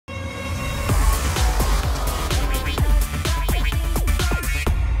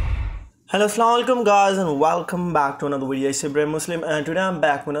Hello, Assalamualaikum guys, and welcome back to another video. It's Ibrahim Muslim, and today I'm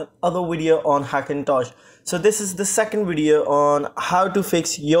back with another video on Hackintosh. So this is the second video on how to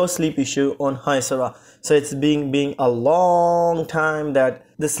fix your sleep issue on High Sierra. So it's being a long time that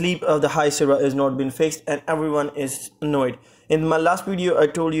the sleep of the High Sierra is not been fixed, and everyone is annoyed. In my last video, I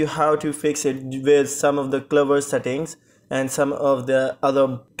told you how to fix it with some of the clever settings and some of the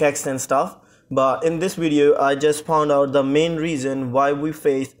other text and stuff. But in this video, I just found out the main reason why we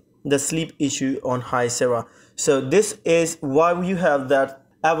face the sleep issue on High Sierra. So this is why you have that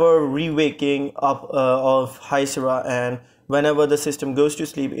ever re-waking up of High Sierra, and whenever the system goes to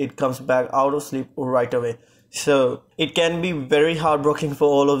sleep, it comes back out of sleep right away. So it can be very heartbreaking for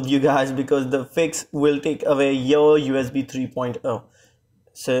all of you guys because the fix will take away your USB 3.0.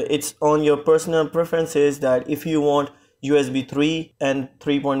 So it's on your personal preferences that if you want USB 3 and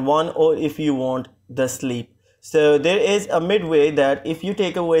 3.1 or if you want the sleep. So there is a midway that if you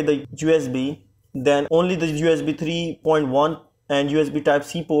take away the USB, then only the USB 3.1 and USB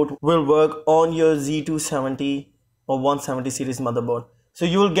Type-C port will work on your Z270 or 170 series motherboard. So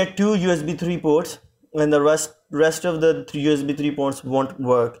you will get two USB 3 ports and the rest of the USB 3 ports won't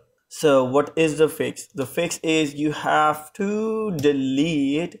work. So what is the fix? The fix is you have to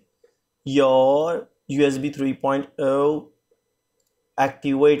delete your USB 3.0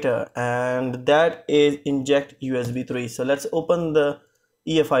 activator, and that is inject USB 3. So let's open the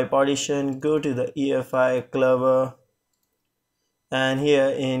EFI partition, go to the EFI clever, and here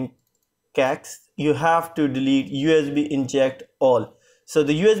in CAX you have to delete USB inject all. So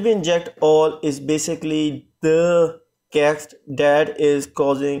the USB inject all is basically the CAX that is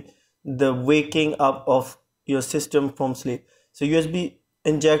causing the waking up of your system from sleep. So USB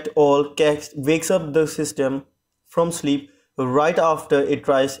inject all CAX wakes up the system from sleep right after it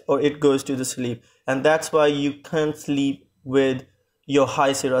tries or it goes to the sleep, and that's why you can't sleep with your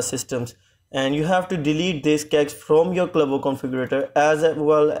High Sierra systems. And you have to delete this CAX from your clever configurator as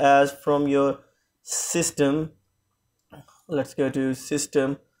well as from your system. Let's go to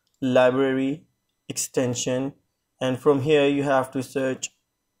system library extension, and from here you have to search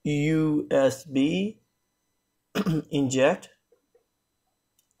USB inject,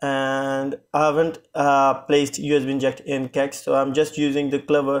 and I haven't placed USB inject in CAX, so I'm just using the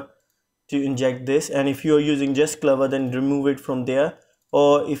clever to inject this. And if you're using just clever, then remove it from there,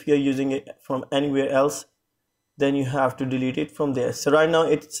 or if you're using it from anywhere else, then you have to delete it from there. So right now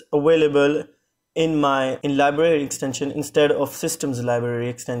it's available in library extension instead of systems library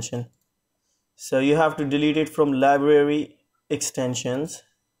extension. So you have to delete it from library extensions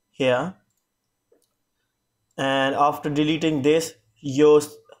here, and after deleting this, your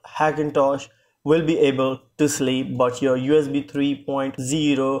Hackintosh will be able to sleep, but your USB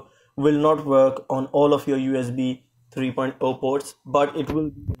 3.0 will not work on all of your USB 3.0 ports, but it will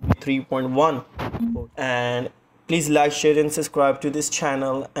be 3.1 port. And please like, share and subscribe to this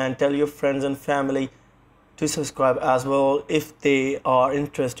channel, and tell your friends and family to subscribe as well if they are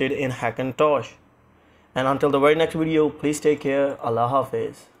interested in Hackintosh. And until the very next video, please take care. Allah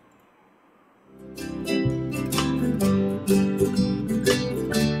Hafiz.